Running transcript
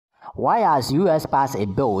Why has US passed a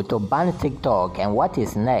bill to ban TikTok, and what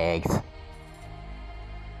is next?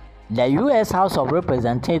 The U.S. House of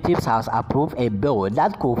Representatives has approved a bill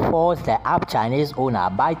that could force the app Chinese owner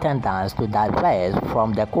ByteDance to divest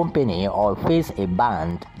from the company or face a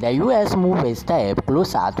ban. The U.S. moved a step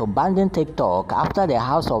closer to banning TikTok after the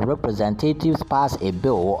House of Representatives passed a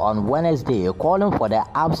bill on Wednesday calling for the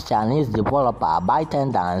app's Chinese developer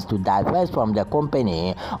ByteDance to divest from the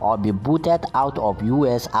company or be booted out of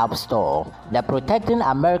U.S. App Store. The Protecting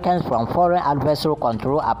Americans from Foreign Adversary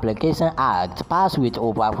Control Application Act passed with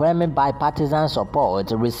overwhelming bipartisan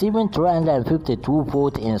support, receiving 352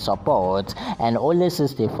 votes in support and only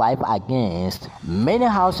 65 against. Many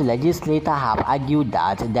House legislators have argued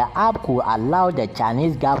that the app could allow the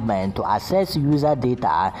Chinese government to access user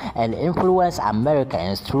data and influence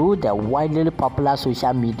Americans through the widely popular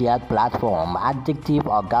social media platform Addictive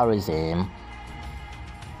Algorithm.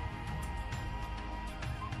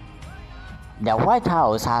 The White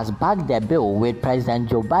House has backed the bill, with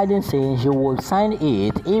President Joe Biden saying he will sign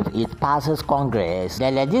it if it passes Congress.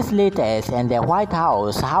 The legislators and the White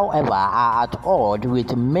House, however, are at odds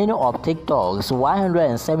with many of TikTok's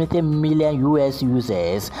 170 million US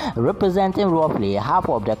users, representing roughly half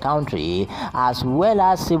of the country, as well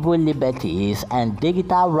as civil liberties and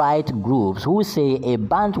digital rights groups who say a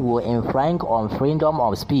ban will infringe on freedom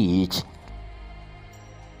of speech.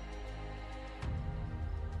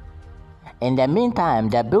 In the meantime,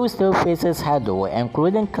 the bill still faces hurdles,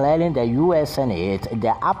 including clearing the U.S. Senate,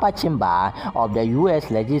 the upper chamber of the U.S.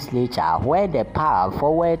 legislature, where the path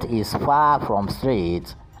forward is far from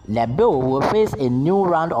straight. The bill will face a new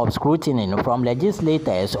round of scrutiny from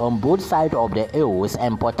legislators on both sides of the aisle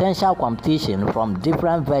and potential competition from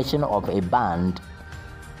different versions of a ban.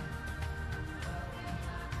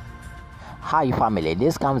 Hi family,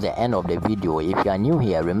 this comes the end of the video. If you are new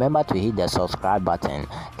here, remember to hit the subscribe button,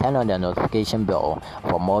 turn on the notification bell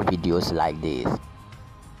for more videos like this.